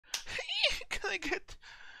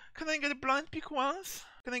Can I get a blind pick once?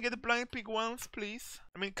 Can I get a blind pick once, please?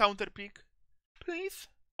 I mean counter pick. Please?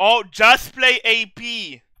 Oh, just play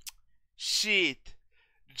AP! Shit.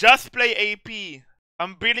 Just play AP.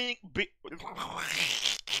 I'm willing...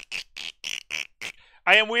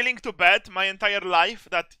 I am willing to bet my entire life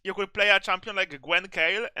that you could play a champion like Gwen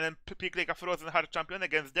Kale and then pick like a Frozen Heart champion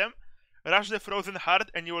against them, rush the Frozen Heart,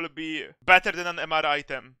 and you will be better than an MR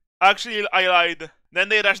item. Actually, I lied. Then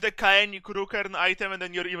they rush the Kain Krukern item and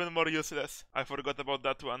then you're even more useless. I forgot about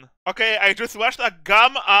that one. Okay, I just watched a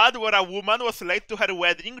gum ad where a woman was late to her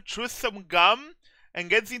wedding, chews some gum, and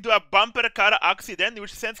gets into a bumper car accident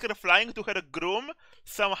which sends her flying to her groom.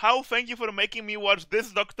 Somehow, thank you for making me watch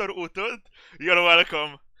this, Dr. Utult. You're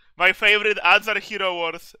welcome. My favorite ads are Hero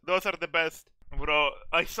Wars. Those are the best. Bro,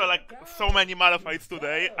 I saw like so many Malphites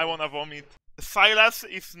today, I wanna vomit. Sylas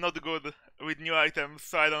is not good with new items,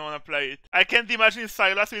 so I don't wanna play it. I can't imagine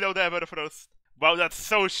Sylas without Everfrost. Wow, that's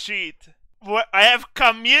so shit. What? I have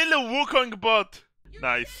Camille Wukong bot.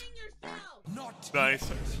 Nice. Nice.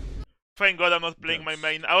 Thank God I'm not playing my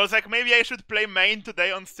main. I was like, maybe I should play main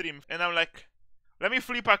today on stream. And I'm like, let me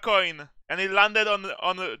flip a coin. And it landed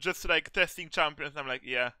on just like testing champions. I'm like,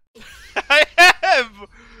 yeah. I have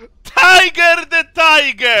Tiger the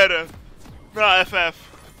Tiger! No, FF.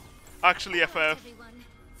 Actually FF.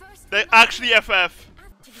 They actually FF.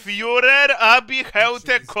 Führer Abi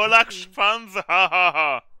Heute Kolak fans, ha ha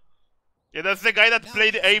ha. Yeah, that's the guy that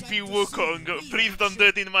played AP Wukong. Please don't do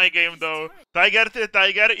it in my game though. Tiger the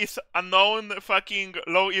Tiger is a known fucking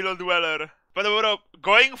low elo dweller. But bro,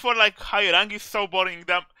 going for like high rank is so boring.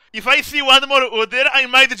 Damn. If I see one more Udyr, I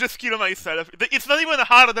might just kill myself. It's not even a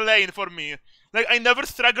hard lane for me. Like, I never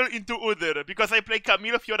struggle into Udyr, because I play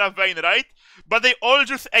Camille, Fiora, Vayne, right? But they all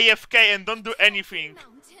just AFK and don't do anything.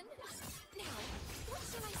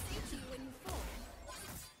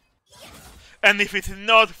 And if it's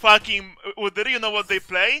not fucking Udyr, you know what they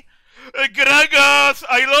play? Gragas!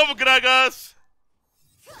 I love Gragas!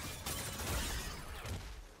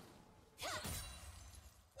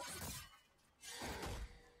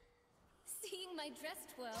 Seeing my dress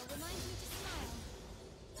twirl reminds me to smile.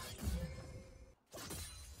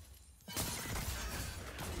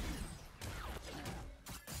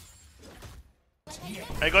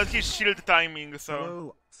 I got his shield timing, so...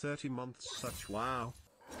 Oh, 30 months such wow.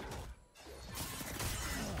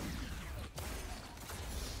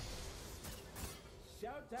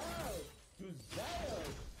 Shout out to Zio!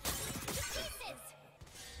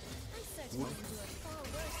 I'm certain I can do it far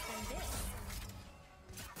worse than this.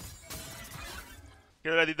 He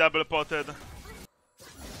already double potted.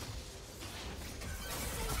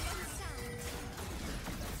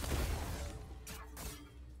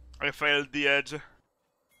 I failed the edge.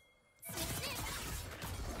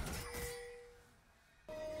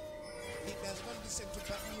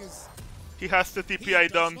 He has the TP, I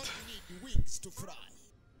don't.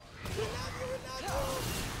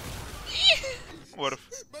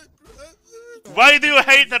 Worth. Why do you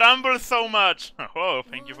hate Rumble so much? Oh,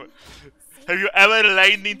 thank you for... Have you ever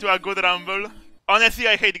laid into a good Rumble? Honestly,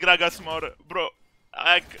 I hate Gragas more. Bro,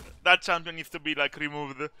 like, that champion needs to be, like,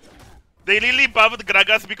 removed. They really buffed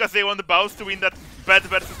Gragas because they want Baus to win that bet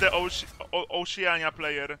versus the Oceania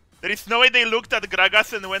player. There is no way they looked at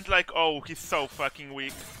Gragas and went like, oh, he's so fucking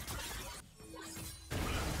weak.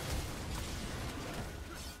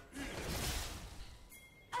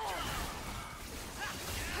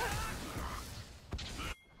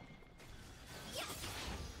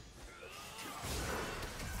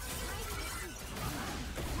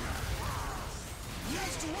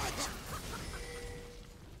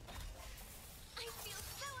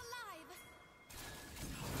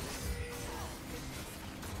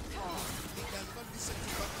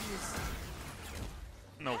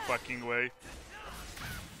 No fucking way.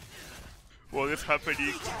 What is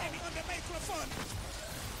happening?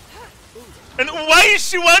 And why is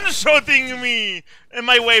she one-shotting me? And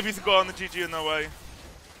my wave is gone. GG, no way.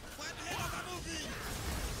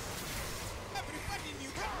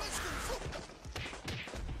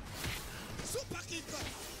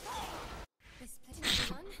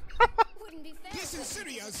 This is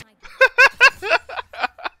serious.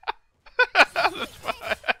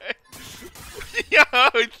 Yeah,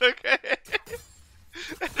 it's okay.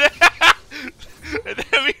 And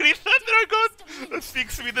then we Lissandra got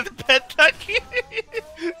 6 Minute Pentakill.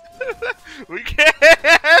 We can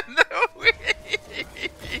with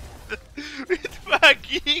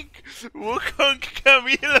fucking Wukong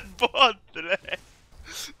Camille bot lane.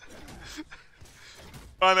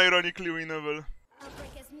 Unironically winnable. I'll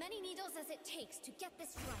break as many needles as it takes to get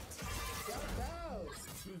this right. Shout out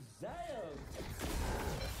to Zio!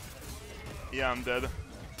 Yeah, I'm dead.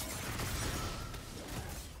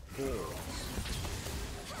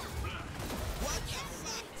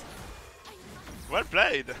 Well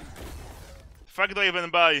played. Fuck do I even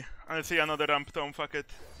buy? I'll see another ramp tome, fuck it.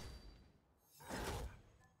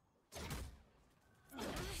 I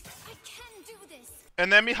can do this.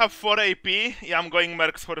 Enemy have 4 AP. Yeah, I'm going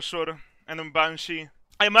Mercs for sure. And then Banshee.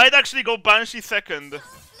 I might actually go Banshee second.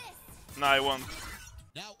 No, I won't.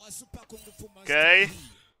 Okay.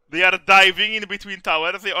 They are diving in between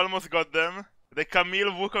towers. They almost got them. The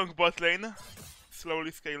Camille Wukong bot lane.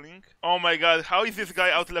 Slowly scaling. Oh my god, how is this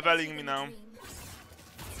guy out-leveling me now?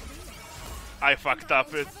 I fucked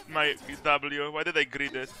up with my W. Why did I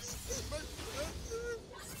grid it?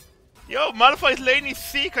 Yo, Malphite's lane is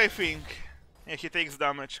sick, I think. Yeah, he takes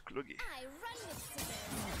damage, Klugi. I run with scissors.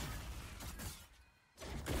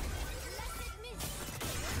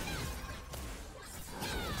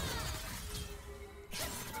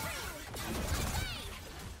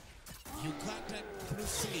 You got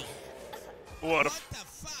Bruce Lee. Warp.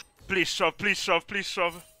 Please shove, please shove, please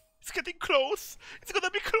shove. It's getting close. It's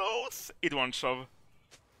gonna be close. It won't shove.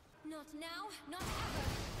 Not now, not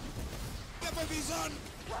ever. Never vision.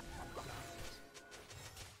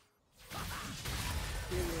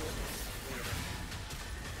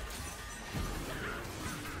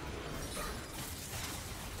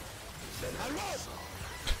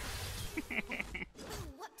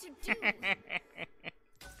 What to do?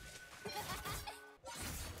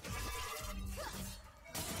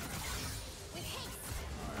 With haste.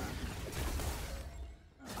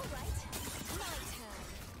 All right, my turn.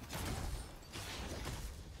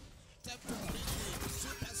 Time to bring in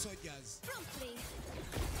super soldiers. Promptly.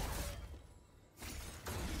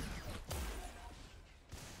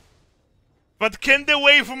 But can the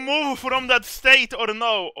wave move from that state or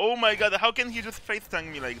no? Oh my god, how can he just face tank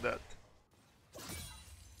me like that?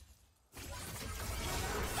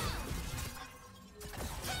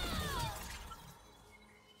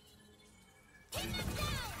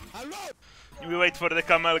 We wait for the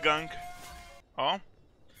camel gang. Oh.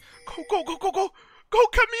 Go, go, go, go, go! Go,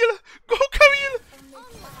 Camille! Go, Camille!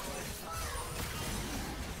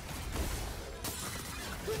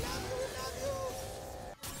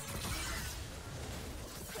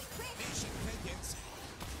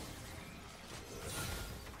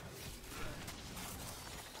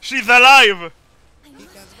 She's alive! He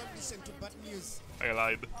does not listen to bad news. I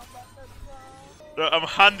lied. Bro, I'm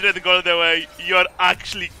 100 gold away. You're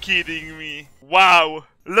actually kidding me. Wow.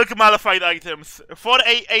 Look, Malphite items. 4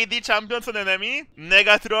 AD champions on enemy.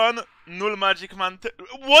 Negatron, Null Magic Mantle.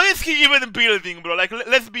 What is he even building, bro? Like,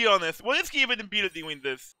 let's be honest. What is he even building with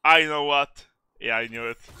this? I know what. Yeah, I knew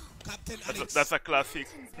it. Captain Alex. That's a classic.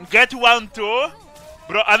 Get 1-2.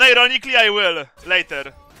 Bro, unironically, I will.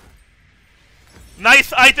 Later.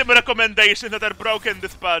 Nice item recommendations that are broken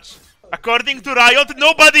this patch. According to Riot,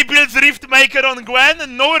 nobody builds Riftmaker on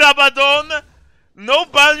Gwen, no Rabadon, no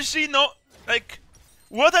Banshee, no... Like,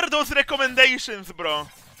 what are those recommendations, bro?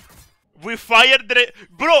 We fired the...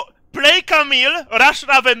 Bro, play Camille, rush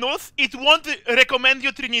Ravenous, it won't recommend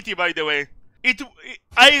you Trinity, by the way.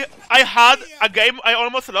 I had a game I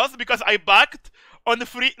almost lost because I backed on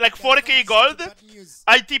free, like 4k gold,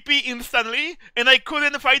 I TP instantly, and I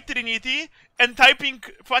couldn't fight Trinity, and typing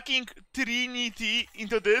fucking Trinity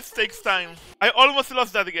into this takes time. I almost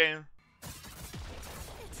lost that game.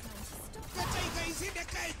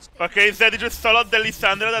 Okay, Zed just soloed the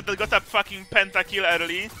Lissandra that got a fucking pentakill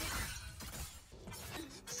early.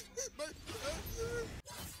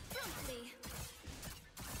 Promptly.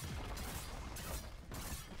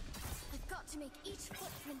 I've got to make each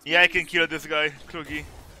footprint. Yeah, I can kill this guy, Klugi.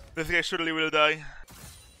 This guy surely will die.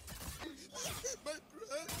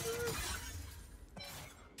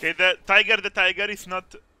 Okay, the tiger is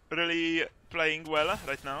not really playing well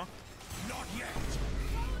right now. Not yet.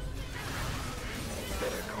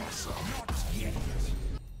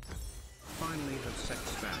 Finally have sex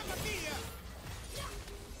back.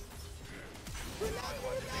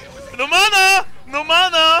 No mana! No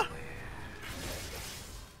mana!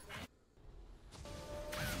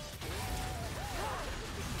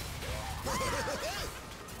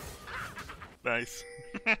 Nice.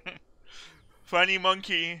 Funny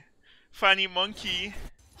monkey. Funny monkey.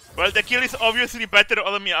 Well, the kill is obviously better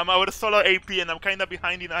on me. I'm our solo AP and I'm kinda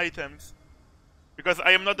behind in items. Because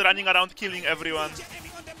I am not running around killing everyone.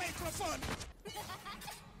 Jamming on the microphone.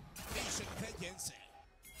 Patient vengeance.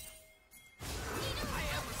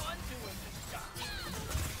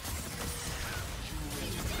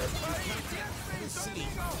 Bruce Lee.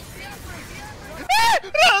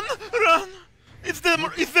 Run! Run! It's the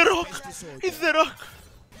rock! It's the rock!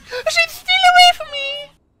 She's still away from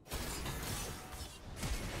me!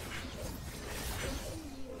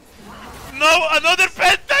 No! Another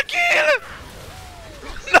pentakill!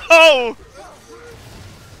 No!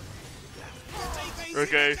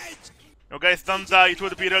 Okay. No guys, don't die. It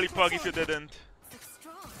would be really pog if you didn't. Looks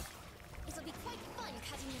strong. It'll be quite fun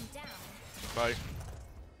cutting them down. Bye.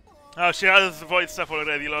 Oh, she has void stuff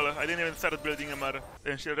already, lol. I didn't even start building a mar.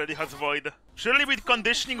 And she already has void. Surely with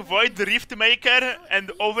conditioning void, rift maker,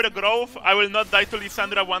 and overgrowth, I will not die to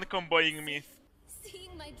Lissandra 1 comboing me.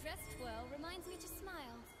 Seeing my dress twirl reminds me to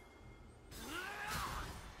smile.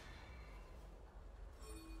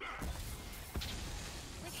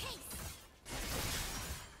 With haste.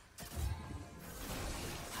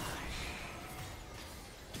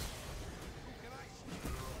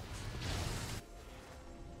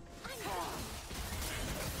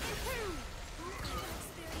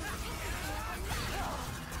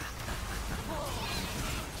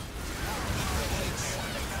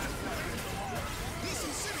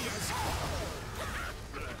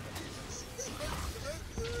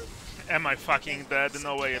 Am I fucking dead?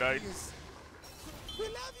 No way, right? We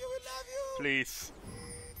love you, we love you. Please.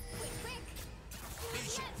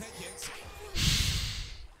 Patient vengeance.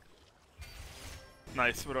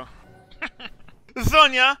 Nice, bro.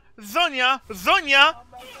 Zonia! Zonia! Zonia!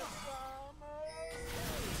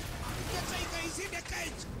 He's in the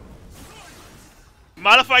cage.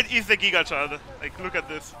 Malphite is the Giga Chad. Like, look at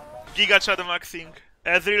this. Giga Chad maxing.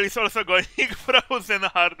 Ezreal is also going frozen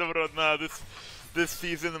hard, bro. Nah, this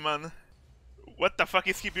season, man. What the fuck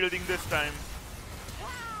is he building this time?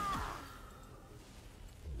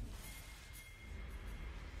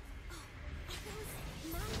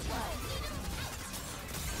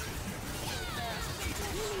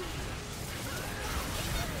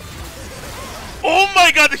 Oh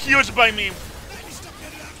my god, huge by me!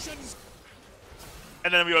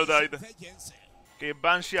 And then we all died. Vengeance. Okay,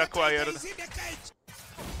 Banshee acquired. He's in the cage.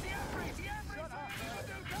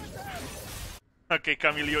 Okay,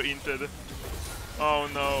 Camille inted. Oh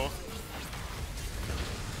no.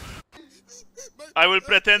 I will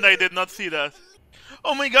pretend I did not see that.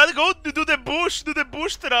 Oh my god, go do the bush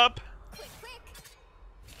trap! Quick, quick.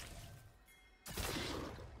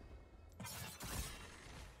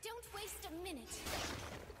 Don't waste a minute.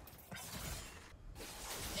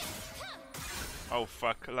 Oh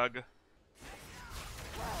fuck, lag.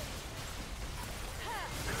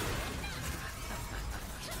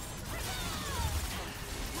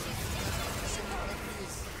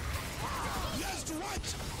 Yes,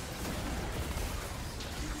 Drututt.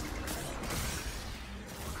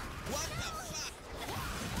 What the fuck?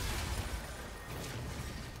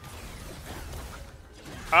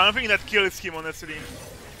 I don't think that kills him, honestly.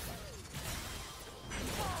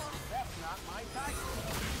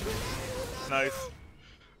 Nice.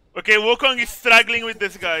 Okay, Wukong is struggling with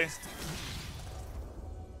this guy.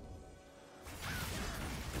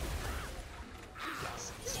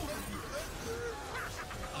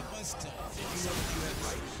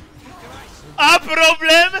 A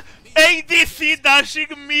problem! ADC dashing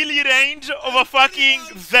melee range of a fucking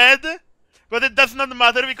Zed, but it does not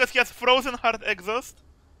matter because he has frozen heart exhaust.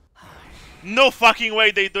 No fucking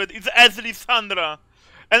way they do it. It's Ezreal Sandra,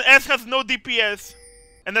 and Ez has no DPS,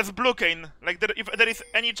 and that's Blue Cane. Like if there is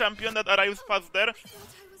any champion that arrives fast there, I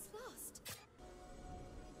thought I was lost.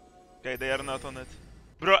 okay, they are not on it,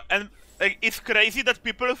 bro. And like it's crazy that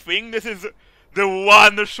people think this is the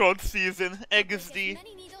one-shot season XD. As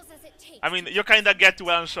many needles as it takes. I mean, you kinda get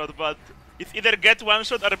one shot, but it's either get one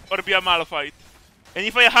shot or be a Malphite. And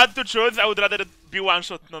if I had to choose, I would rather be one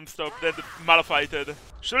shot non-stop than Malphited.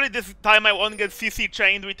 Surely this time I won't get CC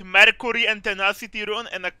chained with Mercury and Tenacity Rune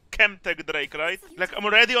and a Chemtech Drake, right? Like, I'm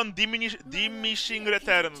already on diminishing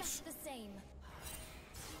returns. Just the same.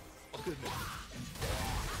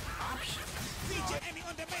 DJ Emmy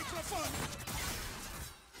on the microphone.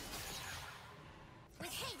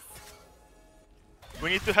 With haste. We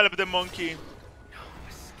need to help the monkey.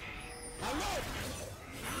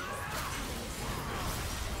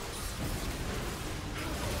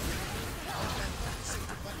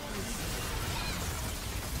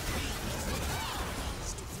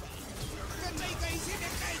 He's in the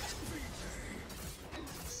cage.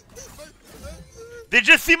 Did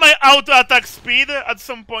you see my auto attack speed at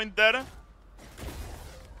some point there?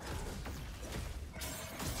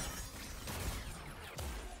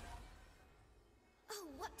 Oh,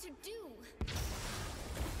 what to do?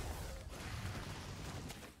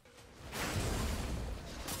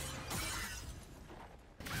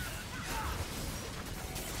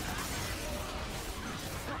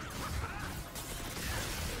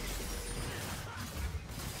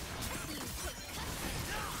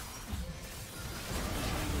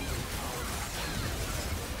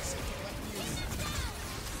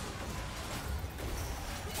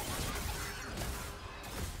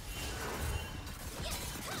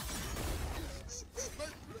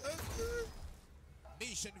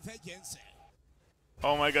 again, sir.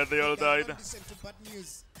 Oh my god, they all died. Don't listen to bad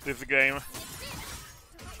news. This game.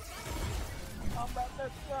 I'm gone.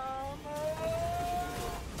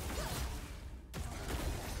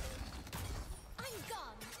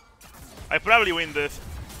 I probably win this.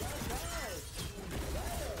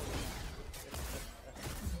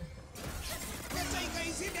 The tiger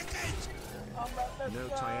is in the cage. No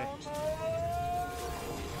tie.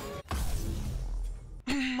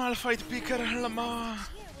 Malphite picker, lama.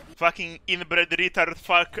 Fucking inbred retard,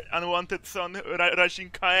 fuck, unwanted son, rushing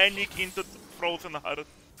Kaenik into Frozen Heart.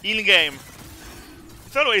 In game.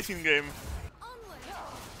 It's always in game. Onward.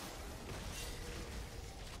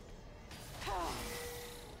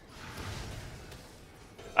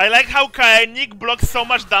 I like how Kaenik blocks so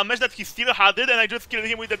much damage that he still had it, and I just killed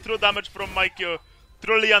him with the true damage from my Q.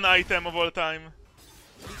 Truly an item of all time.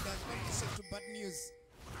 Leaders, don't listen to bad news.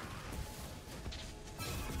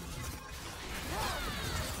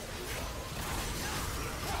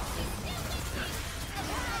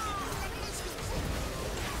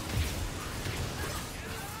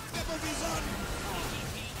 Double vision.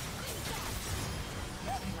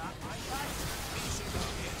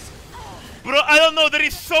 Bro, I don't know, there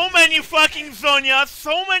is so many fucking Zonias,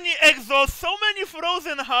 so many Exos, so many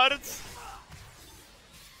Frozen Hearts.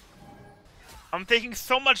 I'm taking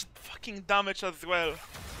so much fucking damage as well. What's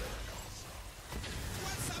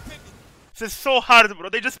happening? This is so hard, bro.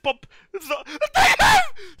 They just pop.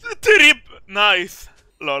 Trip. Nice.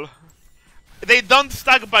 Lol. They don't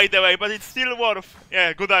stack, by the way, but it's still worth.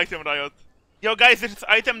 Yeah, good item, Riot. Yo, guys, this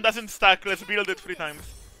item doesn't stack. Let's build it 3 times.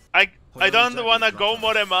 I don't wanna go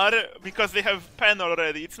more MR because they have pen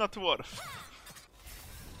already. It's not worth.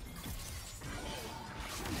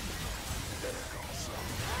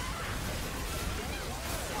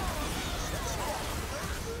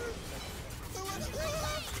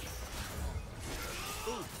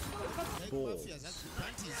 Mafias, that's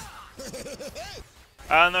panties.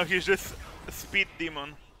 Ah, no, he's just a speed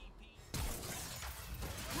demon.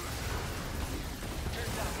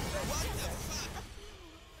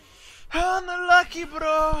 Unlucky,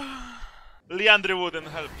 bro. Leandre wouldn't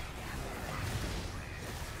help.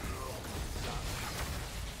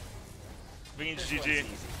 We need GG.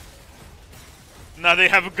 Now they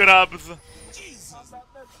have grabs. Jesus.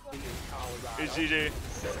 It's GG.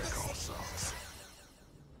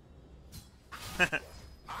 Mamma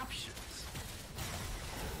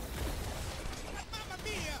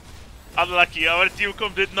mia. Unlucky, our team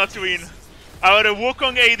comp did not win. Our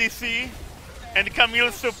Wukong ADC and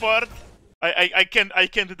Camille support. I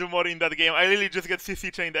can't do more in that game. I really just get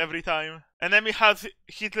CC chained every time. Enemy has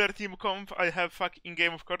Hitler team comp, I have fucking in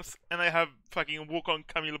game of course, and I have fucking Wukong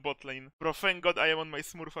Camille bot lane. Bro, thank god I am on my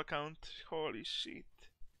Smurf account. Holy shit.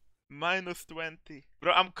 -20.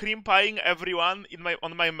 Bro, I'm cream pieing everyone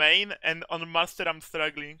on my main, and on master I'm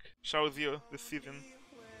struggling. Shows you this season.